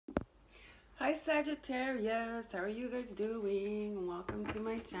Hi Sagittarius, how are you guys doing? Welcome to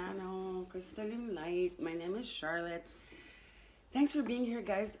my channel, Crystalline Light. My name is Charlotte. Thanks for being here,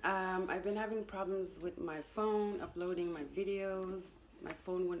 guys. I've been having problems with my phone uploading my videos. My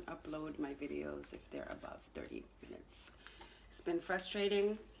phone wouldn't upload my videos if they're above 30 minutes. It's been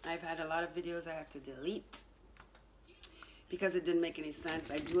frustrating. I've had a lot of videos I had to delete because it didn't make any sense.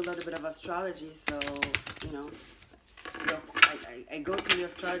 I do a little bit of astrology, so, you know, I go through the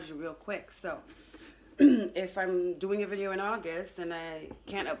astrology real quick. So if I'm doing a video in August and I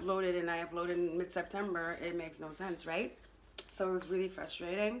can't upload it and I upload it in mid-September, it makes no sense, right? So it was really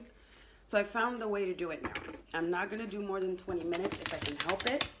frustrating. So I found the way to do it now. I'm not going to do more than 20 minutes if I can help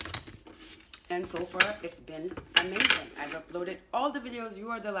it. And so far, it's been amazing. I've uploaded all the videos. You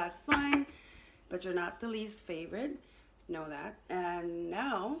are the last sign, but you're not the least favorite. Know that. And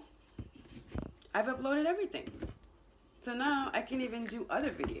now I've uploaded everything. So now I can even do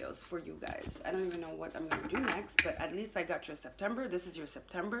other videos for you guys. I don't even know what I'm going to do next, but at least I got your September. This is your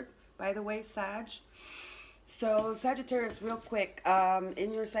September, by the way, Sag. So Sagittarius, real quick,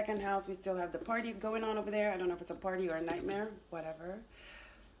 in your second house, we still have the party going on over there. I don't know if it's a party or a nightmare, whatever.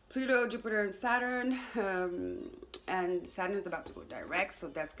 Pluto, Jupiter, and Saturn. And Saturn is about to go direct, so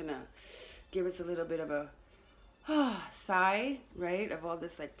that's going to give us a little bit of a sigh, right? Of all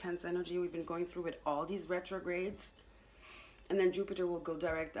this like tense energy we've been going through with all these retrogrades. And then Jupiter will go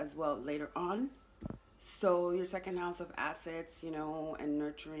direct as well later on. So your second house of assets, you know, and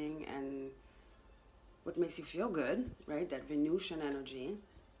nurturing and what makes you feel good, right? That Venusian energy.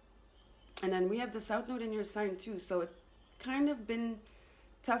 And then we have the South Node in your sign too. So it's kind of been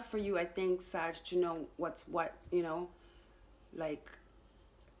tough for you, I think, Sag, to know what's what, you know. Like,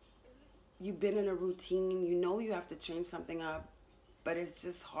 you've been in a routine. You know you have to change something up. But it's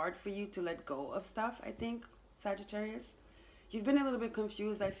just hard for you to let go of stuff, I think, Sagittarius. You've been a little bit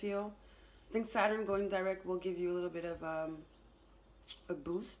confused, I feel. I think Saturn going direct will give you a little bit of a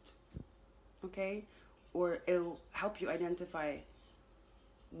boost, okay? Or it'll help you identify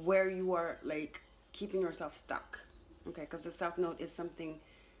where you are, like, keeping yourself stuck, okay? Because the South Node is something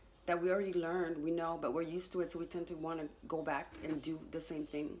that we already learned, we know, but we're used to it, so we tend to want to go back and do the same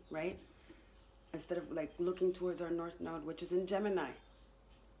thing, right? Instead of, like, looking towards our North Node, which is in Gemini,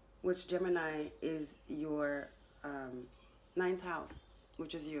 which Gemini is your ninth house,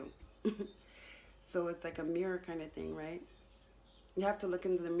 which is you. So it's like a mirror kind of thing, right? You have to look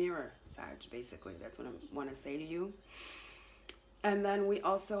into the mirror, Sag, basically. That's what I want to say to you. And then we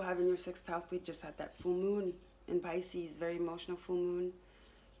also have in your sixth house, we just had that full moon in Pisces, very emotional full moon.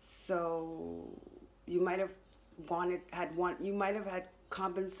 So you might have you might have had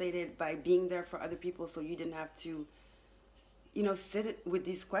compensated by being there for other people, so you didn't have to, you know, sit with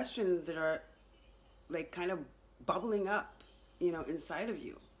these questions that are like kind of bubbling up, you know, inside of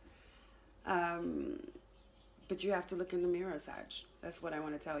you. But you have to look in the mirror, Sag. That's what I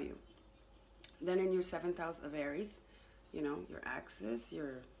want to tell you. Then in your seventh house of Aries, you know, your axis,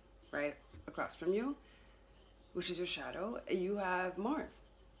 you're right across from you, which is your shadow, you have Mars,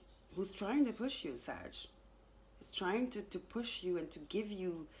 who's trying to push you, Sag. It's trying to push you and to give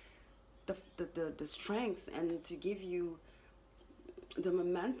you the strength and to give you the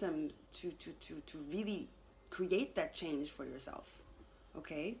momentum to really create that change for yourself,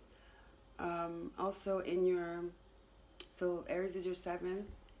 okay? Also in your, so Aries is your 7th,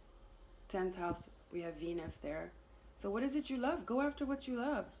 10th house, we have Venus there. So what is it you love? Go after what you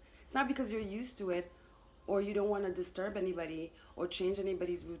love. It's not because you're used to it or you don't want to disturb anybody or change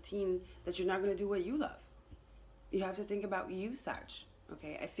anybody's routine that you're not going to do what you love. You have to think about you, Sag,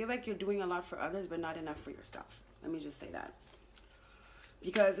 okay? I feel like you're doing a lot for others but not enough for yourself. Let me just say that.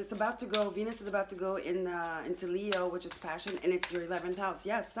 Because it's about to go, Venus is about to go into Leo, which is passion, and it's your 11th house.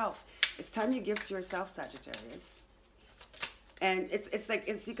 Yes, self. It's time you give to yourself, Sagittarius. And it's like,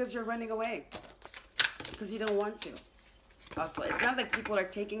 it's because you're running away. Because you don't want to. Also, it's not like people are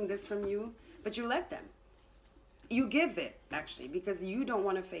taking this from you, but you let them. You give it, actually, because you don't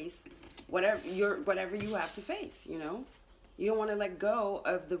want to face whatever you have to face, you know? You don't want to let go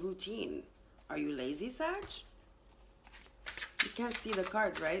of the routine. Are you lazy, Sag? You can't see the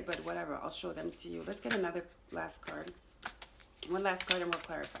cards, right? But whatever, I'll show them to you. Let's get another last card. One last card and we'll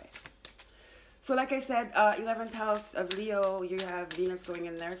clarify. So like I said, 11th house of Leo, you have Venus going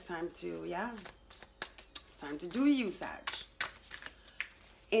in there. It's time to, yeah, it's time to do you, Sag.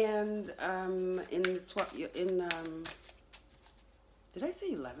 And did I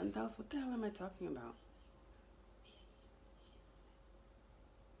say 11th house? What the hell am I talking about?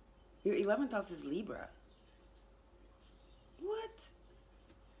 Your 11th house is Libra. What?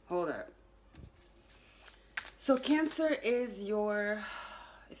 Hold up. So Cancer is your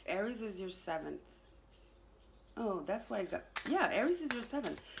If Aries is your 7th. Oh, that's why I got... Yeah, Aries is your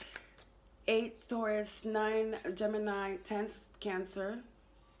 7th. 8, Taurus. 9, Gemini. 10th, Cancer.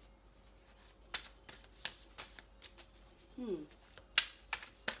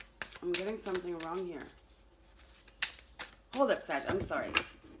 I'm getting something wrong here. Hold up, Sag. I'm sorry.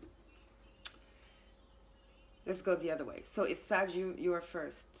 Let's go the other way. So if Sag, you are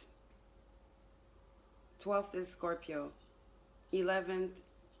first. 12th is Scorpio. 11th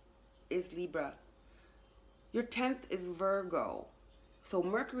is Libra. Your 10th is Virgo. So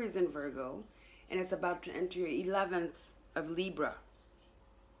Mercury is in Virgo, and it's about to enter your 11th of Libra.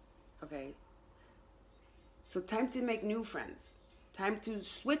 Okay? So time to make new friends. Time to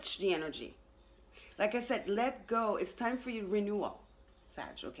switch the energy. Like I said, let go. It's time for your renewal,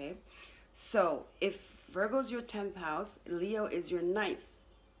 Sag, okay? So if Virgo's your 10th house, Leo is your 9th,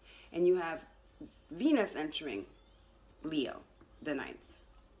 and you have Venus entering Leo, the 9th.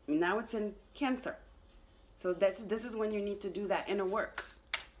 Now it's in Cancer. So this is when you need to do that inner work.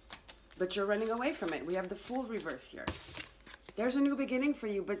 But you're running away from it. We have the Fool reverse here. There's a new beginning for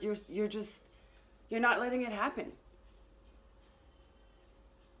you, but you're not letting it happen.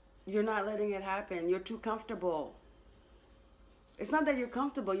 You're not letting it happen. You're too comfortable. It's not that you're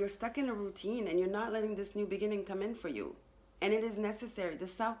comfortable. You're stuck in a routine, and you're not letting this new beginning come in for you. And it is necessary. The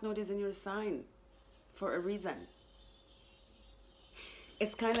South Node is in your sign for a reason.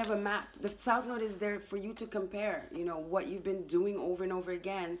 It's kind of a map. The South Node is there for you to compare, you know, what you've been doing over and over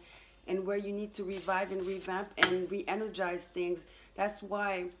again, and where you need to revive and revamp and re-energize things. That's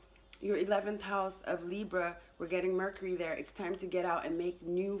why your 11th house of Libra, we're getting Mercury there. It's time to get out and make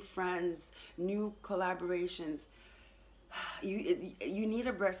new friends, new collaborations. You need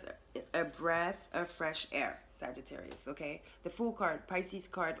a breath of fresh air, Sagittarius, okay? The Fool card, Pisces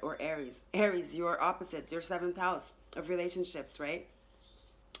card, or Aries. Aries, your opposite, your 7th house of relationships, right?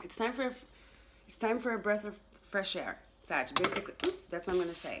 It's time for a breath of fresh air, Sag. Basically, oops, that's what I'm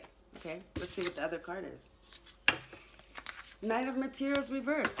going to say, okay? Let's see what the other card is. Knight of Materials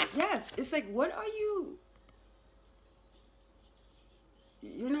reversed. Yes, it's like, what are you?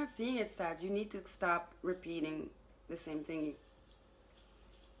 You're not seeing it, Sag. You need to stop repeating the same thing.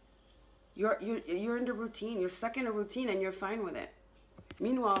 You're in the routine. You're stuck in a routine, and you're fine with it.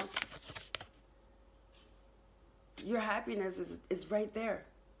 Meanwhile, your happiness is right there.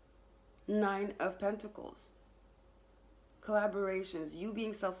 9 of Pentacles. Collaborations. You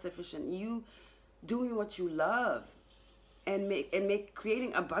being self-sufficient. You doing what you love. And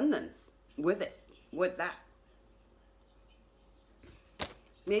creating abundance with it, with that.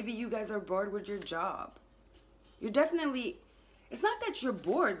 Maybe you guys are bored with your job. You're definitely, it's not that you're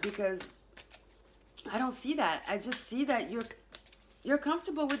bored, because I don't see that. I just see that you're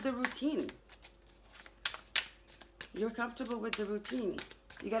comfortable with the routine. You're comfortable with the routine.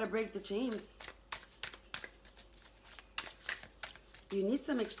 You got to break the chains. You need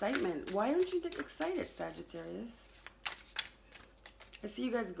some excitement. Why aren't you excited, Sagittarius? I see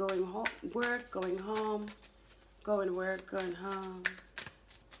you guys going home, work, going home, going to work, going home,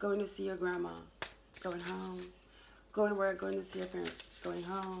 going to see your grandma, going home, going to work, going to see your parents, going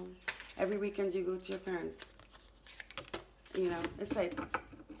home. Every weekend you go to your parents. You know, it's like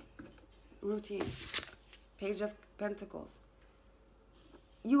routine. Page of Pentacles.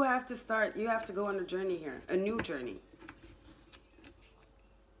 You have to go on a journey here, a new journey.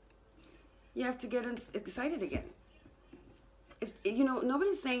 You have to get excited again. You know,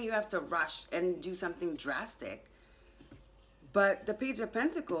 nobody's saying you have to rush and do something drastic, but the Page of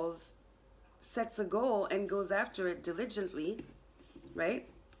Pentacles sets a goal and goes after it diligently, right?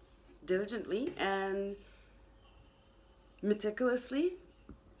 Diligently and meticulously,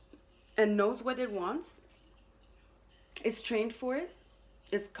 and knows what it wants. It's trained for it.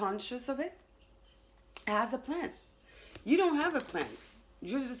 It's conscious of it. It has a plan. You don't have a plan.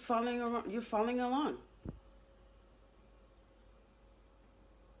 You're just following around. You're following along.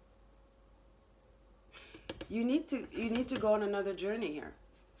 You need to go on another journey here.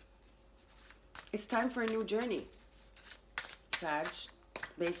 It's time for a new journey, Sag,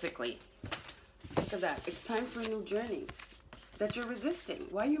 basically. Look at that. It's time for a new journey that you're resisting.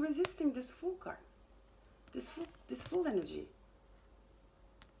 Why are you resisting this Fool card? This Fool energy.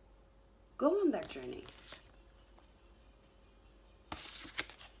 Go on that journey.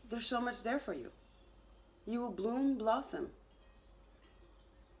 There's so much there for you. You will bloom, blossom,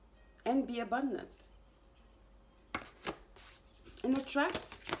 and be abundant. And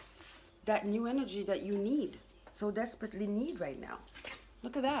attract that new energy that you need, so desperately need right now.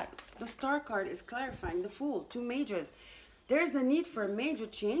 Look at that. The Star card is clarifying the Fool. 2 majors. There's the need for a major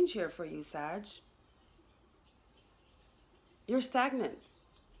change here for you, Sag. You're stagnant.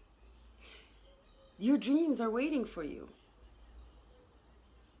 Your dreams are waiting for you.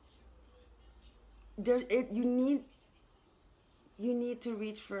 You need to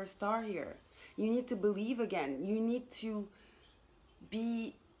reach for a star here. You need to believe again. You need to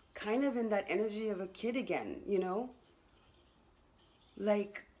be kind of in that energy of a kid again, you know?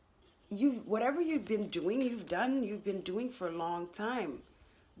 Like, whatever you've been doing, you've been doing for a long time.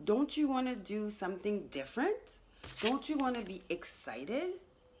 Don't you want to do something different? Don't you want to be excited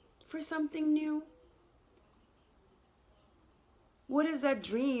for something new? What is that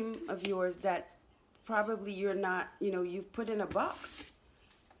dream of yours that probably you're not, you've put in a box?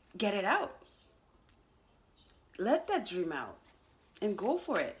 Get it out. Let that dream out and go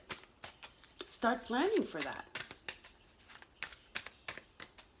for it. Start planning for that.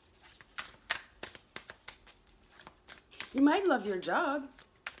 You might love your job.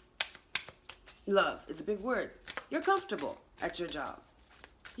 Love is a big word. You're comfortable at your job.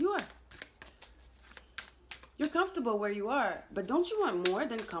 You are. You're comfortable where you are, but don't you want more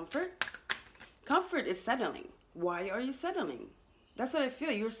than comfort? Comfort is settling. Why are you settling? That's what I feel.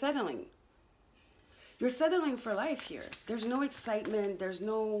 You're settling. You're settling for life here. There's no excitement. There's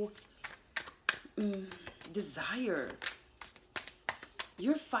no desire.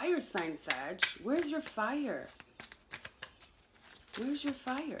 You're fire sign, Sag. Where's your fire? Where's your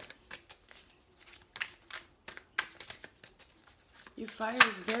fire? Your fire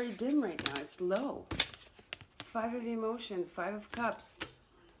is very dim right now. It's low. 5 of emotions, 5 of cups.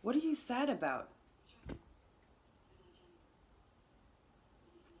 What are you sad about? Let's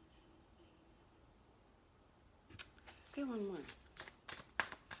get one more.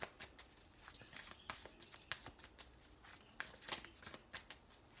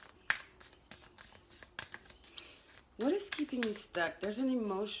 What is keeping you stuck? There's an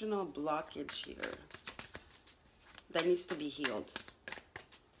emotional blockage here that needs to be healed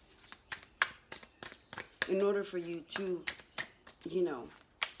in order for you to, to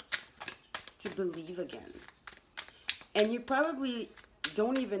believe again. And you probably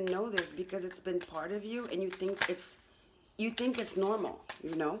don't even know this because it's been part of you, and you think it's normal,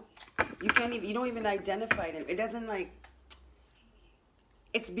 you don't even identify it. It doesn't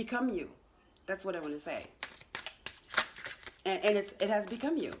it's become you. That's what I want to say. And it has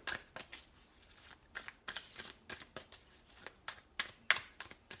become you.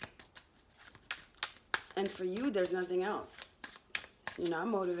 And for you, there's nothing else. You're not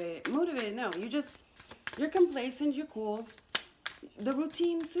motivated. Motivated, no. You're complacent, you're cool. The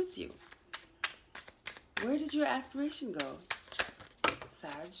routine suits you. Where did your aspiration go,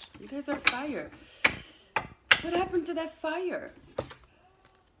 Sag? You guys are fire. What happened to that fire?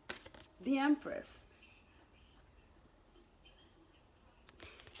 The Empress.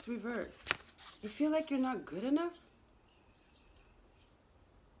 It's reversed. You feel like you're not good enough?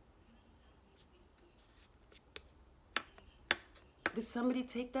 Did somebody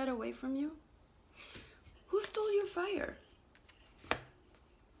take that away from you? Who stole your fire?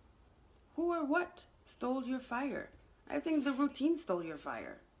 Who or what stole your fire? I think the routine stole your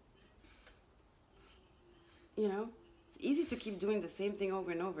fire. It's easy to keep doing the same thing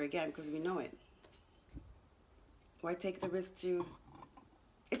over and over again because we know it. Why take the risk to...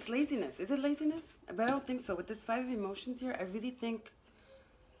 It's laziness. Is it laziness? But I don't think so. With this 5 of emotions here, I really think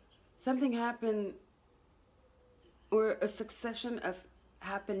something happened, or a succession of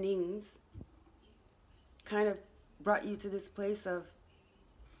happenings kind of brought you to this place of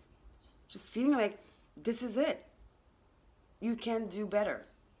just feeling like this is it. You can do better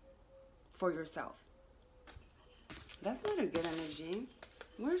for yourself. That's not a good energy.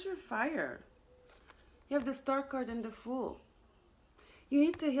 Where's your fire? You have the Star card and the Fool. You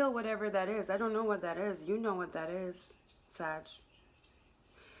need to heal whatever that is. I don't know what that is. You know what that is, Sag.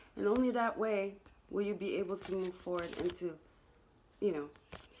 And only that way will you be able to move forward and to,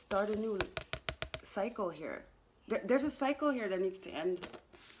 start a new cycle here. There's a cycle here that needs to end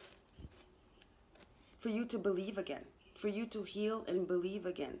for you to believe again, for you to heal and believe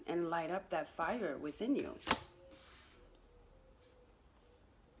again and light up that fire within you.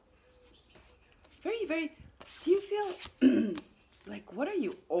 Very, very, do you feel... like, what are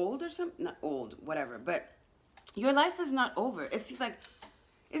you, old or something? Not old, whatever, but your life is not over. It's like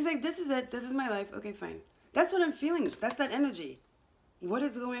this is it. This is my life. Okay, fine. That's what I'm feeling. That's that energy. What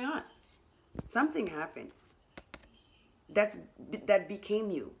is going on? Something happened. That became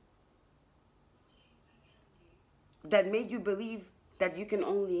you. That made you believe that you can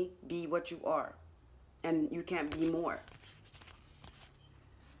only be what you are and you can't be more.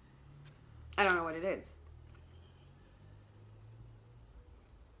 I don't know what it is.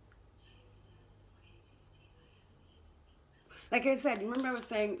 Like I said, remember I was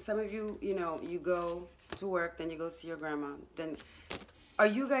saying, some of you, you know, you go to work, then you go see your grandma. Then, are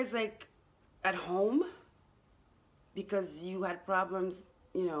you guys like at home because you had problems,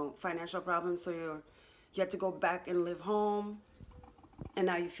 you know, financial problems, so you had to go back and live home, and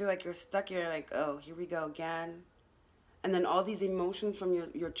now you feel like you're stuck. You're like, oh, here we go again. And then all these emotions from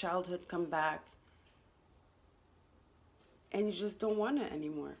your childhood come back, and you just don't want it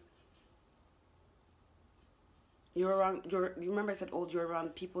anymore. You remember I said old, you're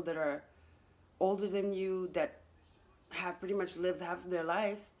around people that are older than you, that have pretty much lived half of their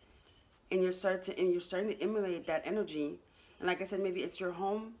lives, and you're starting to emulate that energy. And like I said, maybe it's your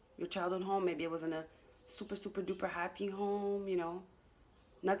home, your childhood home. Maybe it was in a super, super duper happy home, you know.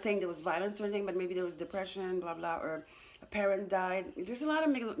 Not saying there was violence or anything, but maybe there was depression, blah, blah, or a parent died. There's a lot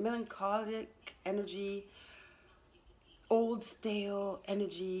of melancholic energy, old, stale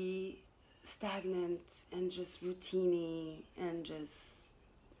energy, stagnant, and just routine and just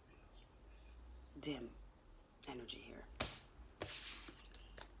dim energy here.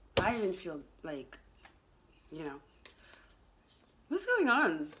 I even feel like, you know, what's going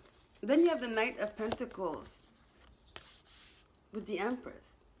on? Then you have the Knight of Pentacles with the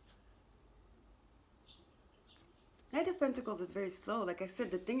Empress. Knight of Pentacles is very slow. Like I said,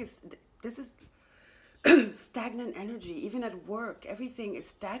 the thing is, this is stagnant energy. Even at work, everything is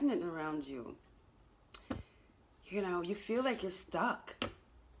stagnant around you. You know, you feel like you're stuck.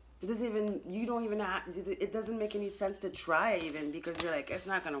 It doesn't even, you don't even have, it doesn't make any sense to try even, because you're like, it's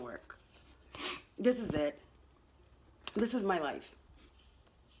not going to work. This is it. This is my life.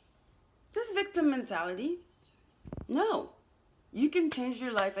 This victim mentality. No. You can change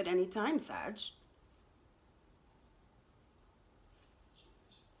your life at any time, Sag.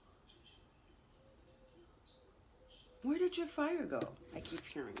 Where did your fire go? I keep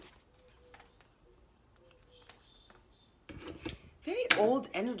hearing. Very old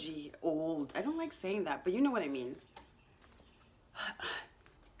energy. Old. I don't like saying that, but you know what I mean.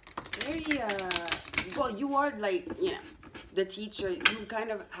 Very, well, you are like, you know, the teacher. You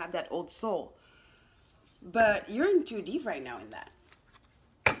kind of have that old soul. But you're in too deep right now in that.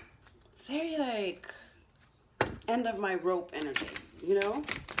 It's very like end of my rope energy, you know?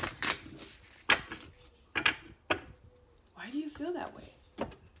 Why do you feel that way?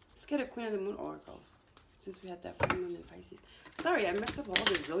 Let's get a Queen of the Moon oracle, since we had that full moon in Pisces. Sorry, I messed up all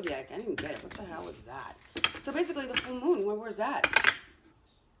the zodiac. I didn't get it. What the hell was that? So basically the full moon, where was that?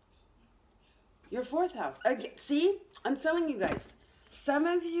 Your fourth house. Again, see? I'm telling you guys. Some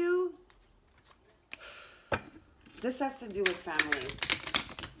of you, this has to do with family.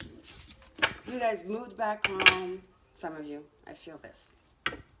 You guys moved back home. Some of you, I feel this.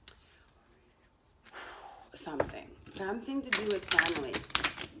 Something to do with family.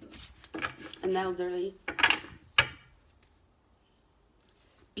 An elderly.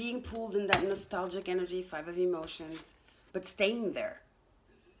 Being pulled in that nostalgic energy, 5 of emotions, but staying there.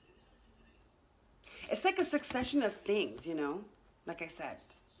 It's like a succession of things, you know? Like I said,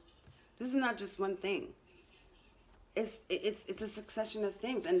 this is not just one thing. It's a succession of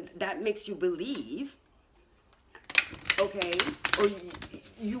things, and that makes you believe, okay, or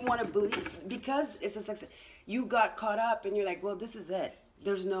you want to believe, because it's a succession. You got caught up, and you're like, well, this is it.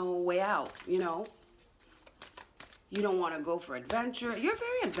 There's no way out, you know? You don't want to go for adventure. You're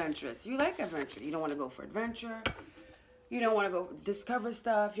very adventurous. You like adventure. You don't want to go for adventure. You don't want to go discover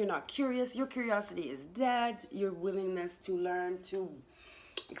stuff. You're not curious. Your curiosity is dead. Your willingness to learn, to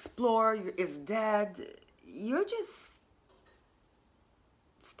explore is dead. You're just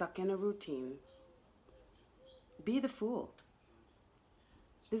stuck in a routine. Be the fool.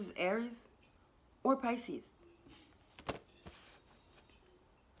 This is Aries or Pisces.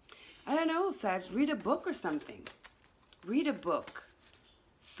 I don't know, Sag. Read a book or something. Read a book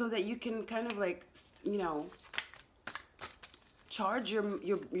so that you can kind of like, you know, charge your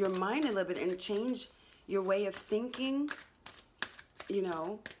mind a little bit and change your way of thinking, you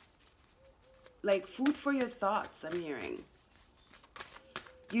know, like food for your thoughts, I'm hearing.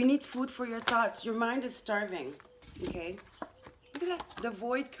 You need food for your thoughts. Your mind is starving, okay? Look at that, the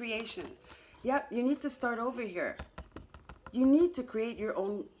void creation. Yep, you need to start over here. You need to create your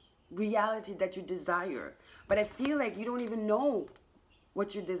own reality that you desire. But I feel like you don't even know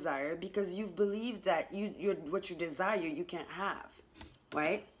what you desire, because you've believed that what you desire you can't have,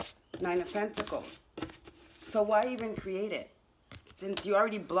 right? 9 of Pentacles. So why even create it? Since you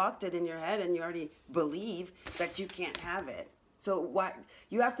already blocked it in your head and you already believe that you can't have it. So why?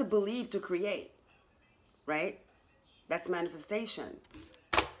 You have to believe to create, right? That's manifestation.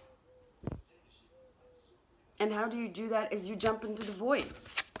 And how do you do that? Is you jump into the void.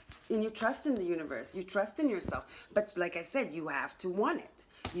 And you trust in the universe. You trust in yourself. But like I said, you have to want it.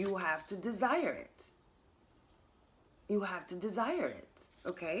 You have to desire it. You have to desire it.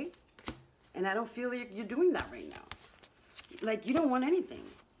 Okay? And I don't feel like you're doing that right now. Like, you don't want anything.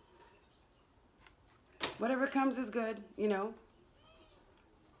 Whatever comes is good, you know?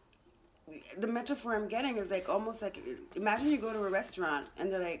 The metaphor I'm getting is like almost like, imagine you go to a restaurant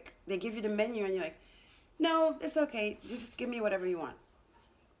and they're like, they give you the menu and you're like, no, it's okay. You just give me whatever you want.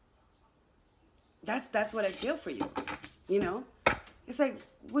 That's what I feel for you, you know? It's like,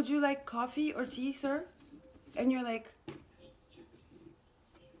 would you like coffee or tea, sir? And you're like,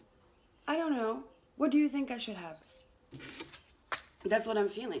 I don't know. What do you think I should have? That's what I'm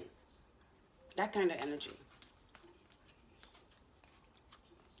feeling. That kind of energy.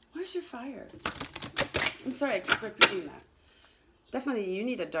 Where's your fire? I'm sorry, I keep repeating that. Definitely, you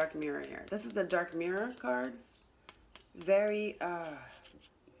need a dark mirror here. This is the dark mirror cards. Very,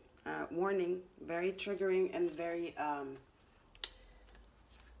 warning, very triggering, and very,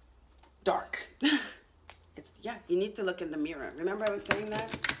 dark. Yeah, you need to look in the mirror. Remember I was saying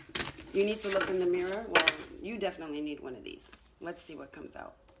that? You need to look in the mirror. Well, you definitely need one of these. Let's see what comes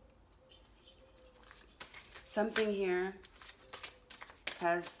out. Something here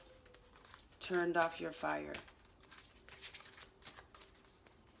has turned off your fire.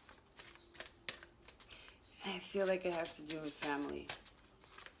 I feel like it has to do with family.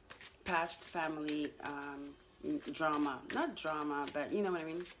 Past family drama. Not drama, but you know what I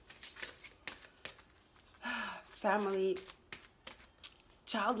mean. Family,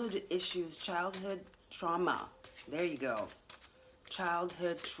 childhood issues, childhood trauma. There you go.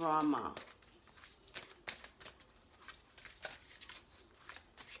 Childhood trauma.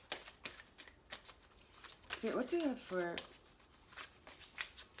 Spirit, what do you have for,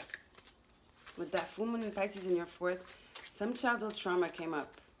 with that full moon and Pisces in your fourth, some childhood trauma came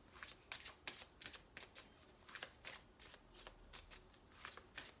up.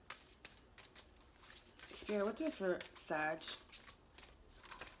 Spirit, what do you have for Sag?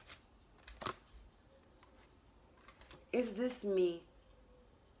 Is this me?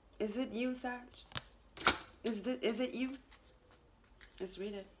 Is it you, Sag? Is it you? Let's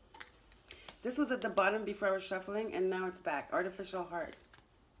read it. This was at the bottom before I was shuffling, and now it's back. Artificial heart.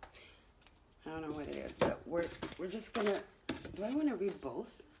 I don't know what it is, but we're just gonna. Do I want to read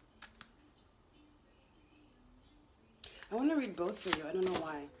both? I want to read both for you. I don't know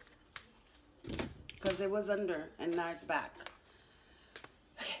why. Because it was under, and now it's back.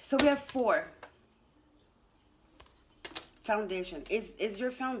 Okay, so we have 4. Foundation. Is your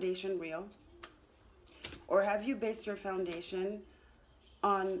foundation real? Or have you based your foundation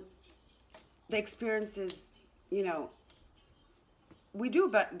on the experiences, you know, we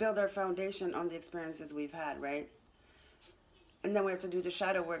do build our foundation on the experiences we've had, right? And then we have to do the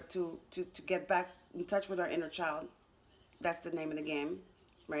shadow work to get back in touch with our inner child. That's the name of the game,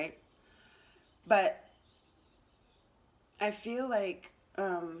 right? But I feel like,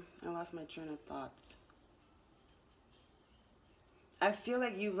 I lost my train of thought. I feel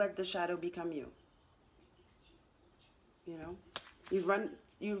like you've let the shadow become you. You know?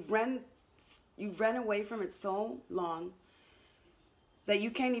 You've ran away from it so long that you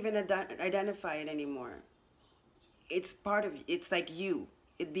can't even identify it anymore. It's part of you. It's like you.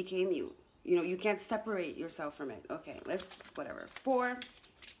 It became you. You know, you can't separate yourself from it. Okay, let's, whatever. 4.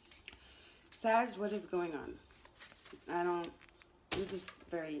 Sag, what is going on? This is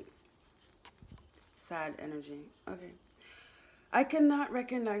very sad energy. Okay. I cannot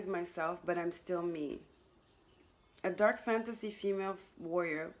recognize myself, but I'm still me. A dark fantasy female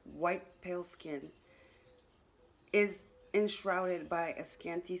warrior, white pale skin, is enshrouded by a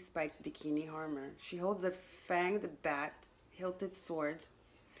scanty spiked bikini armor. She holds a fanged bat, hilted sword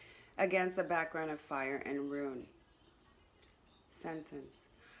against a background of fire and rune. Sentence.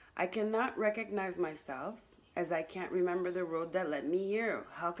 I cannot recognize myself as I can't remember the road that led me here.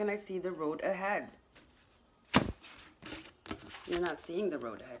 How can I see the road ahead? You're not seeing the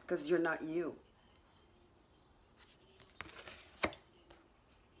road ahead because you're not you.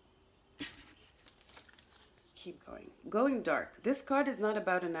 Keep going. Going dark. This card is not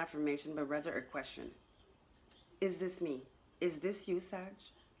about an affirmation, but rather a question. Is this me? Is this you, Sag?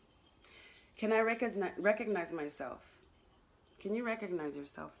 Can I recognize myself? Can you recognize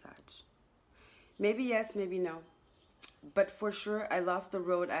yourself, Sag? Maybe yes, maybe no. But for sure, I lost the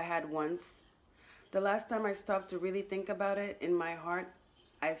road I had once. The last time I stopped to really think about it, in my heart,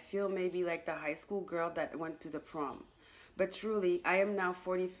 I feel maybe like the high school girl that went to the prom. But truly, I am now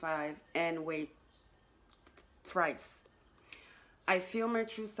 45 and weigh thrice. I feel my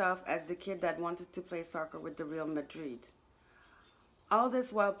true self as the kid that wanted to play soccer with the Real Madrid. All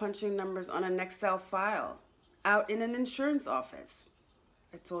this while punching numbers on an Excel file out in an insurance office.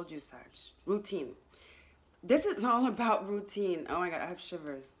 I told you, Sag. Routine. This is all about routine. Oh my God, I have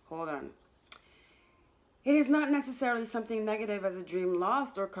shivers. Hold on. It is not necessarily something negative as a dream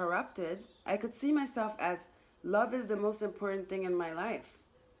lost or corrupted. I could see myself as love is the most important thing in my life.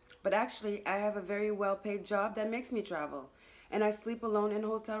 But actually, I have a very well-paid job that makes me travel, and I sleep alone in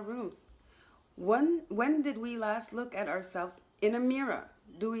hotel rooms. When did we last look at ourselves in a mirror?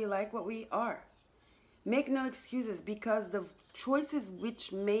 Do we like what we are? Make no excuses, because the choices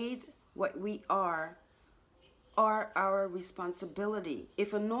which made what we are our responsibility.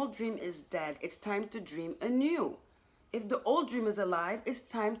 If an old dream is dead, it's time to dream anew. If the old dream is alive, it's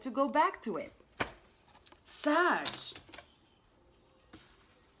time to go back to it. Sag.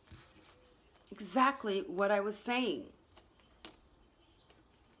 Exactly what I was saying.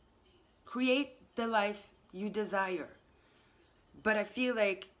 Create the life you desire. But I feel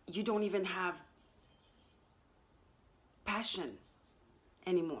like you don't even have passion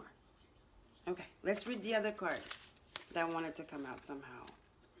anymore. Okay, let's read the other card that wanted to come out somehow.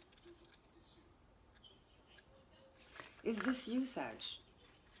 Is this you, Sag?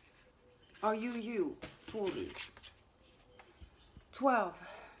 Are you fully? 12.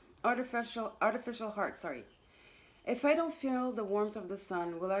 Artificial heart, sorry. If I don't feel the warmth of the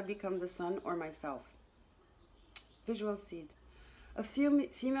sun, will I become the sun or myself? Visual seed. A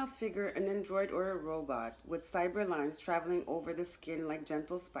female figure, an android or a robot with cyber lines traveling over the skin like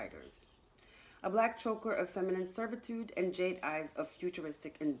gentle spiders. A black choker of feminine servitude and jade eyes of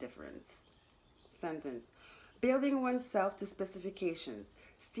futuristic indifference. Sentence. Building oneself to specifications,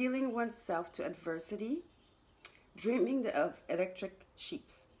 steeling oneself to adversity, dreaming of electric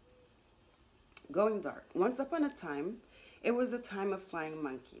sheeps. Going dark. Once upon a time, it was a time of flying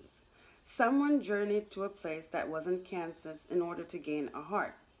monkeys. Someone journeyed to a place that wasn't Kansas in order to gain a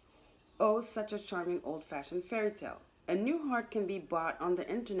heart. Oh, such a charming old-fashioned fairy tale. A new heart can be bought on the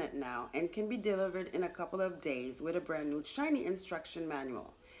internet now and can be delivered in a couple of days with a brand new shiny instruction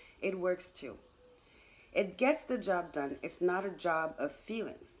manual. It works too. It gets the job done. It's not a job of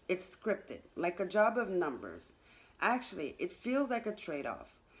feelings. It's scripted, like a job of numbers. Actually, it feels like a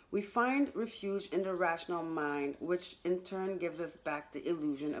trade-off. We find refuge in the rational mind, which in turn gives us back the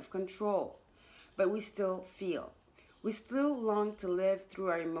illusion of control. But we still feel. We still long to live through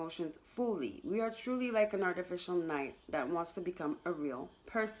our emotions fully. We are truly like an artificial knight that wants to become a real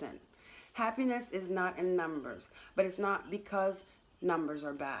person. Happiness is not in numbers, but it's not because numbers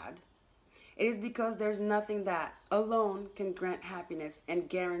are bad. It is because there's nothing that alone can grant happiness and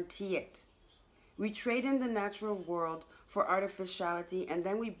guarantee it. We trade in the natural world for artificiality, and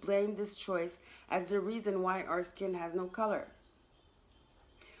then we blame this choice as the reason why our skin has no color.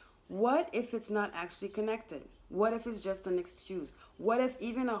 What if it's not actually connected? What if it's just an excuse? What if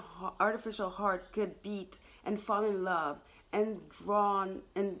even an artificial heart could beat and fall in love and drown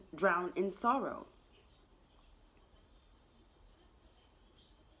in sorrow?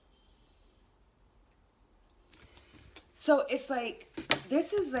 So it's like,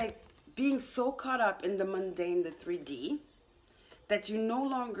 this is like being so caught up in the mundane, the 3D, that you no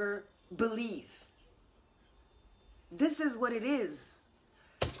longer believe. This is what it is.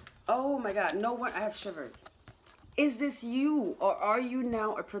 Oh my God, no one, I have shivers. Is this you, or are you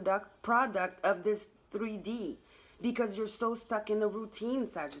now a product of this 3D? Because you're so stuck in the routine,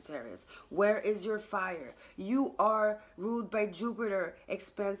 Sagittarius. Where is your fire? You are ruled by Jupiter,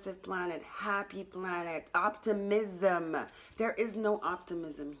 expansive planet, happy planet, optimism. There is no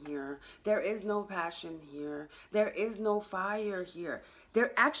optimism here. There is no passion here. There is no fire here.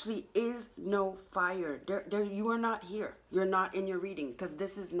 There actually is no fire. You are not here. You're not in your reading, because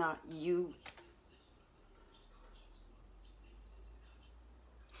this is not you.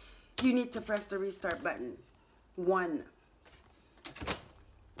 You need to press the restart button. 1.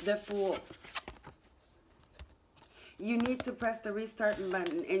 The Fool. You need to press the restart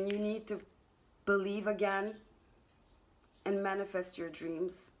button, and you need to believe again and manifest your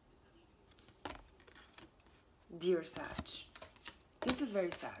dreams. Dear Sag, this is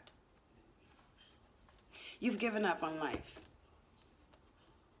very sad. You've given up on life.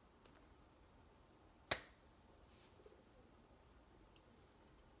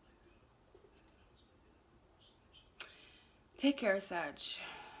 Take care, Sag.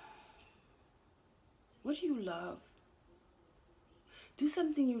 What do you love? Do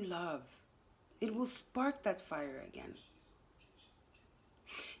something you love. It will spark that fire again.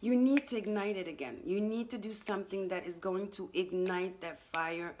 You need to ignite it again. You need to do something that is going to ignite that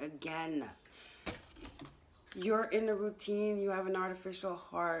fire again. You're in a routine. You have an artificial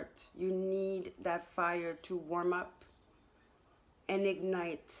heart. You need that fire to warm up. and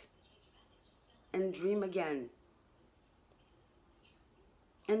ignite and dream again.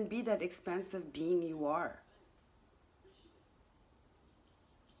 And be that expansive being you are.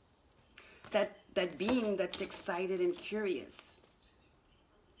 That being that's excited and curious.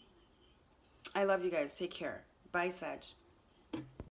 I love you guys. Take care. Bye, Sag.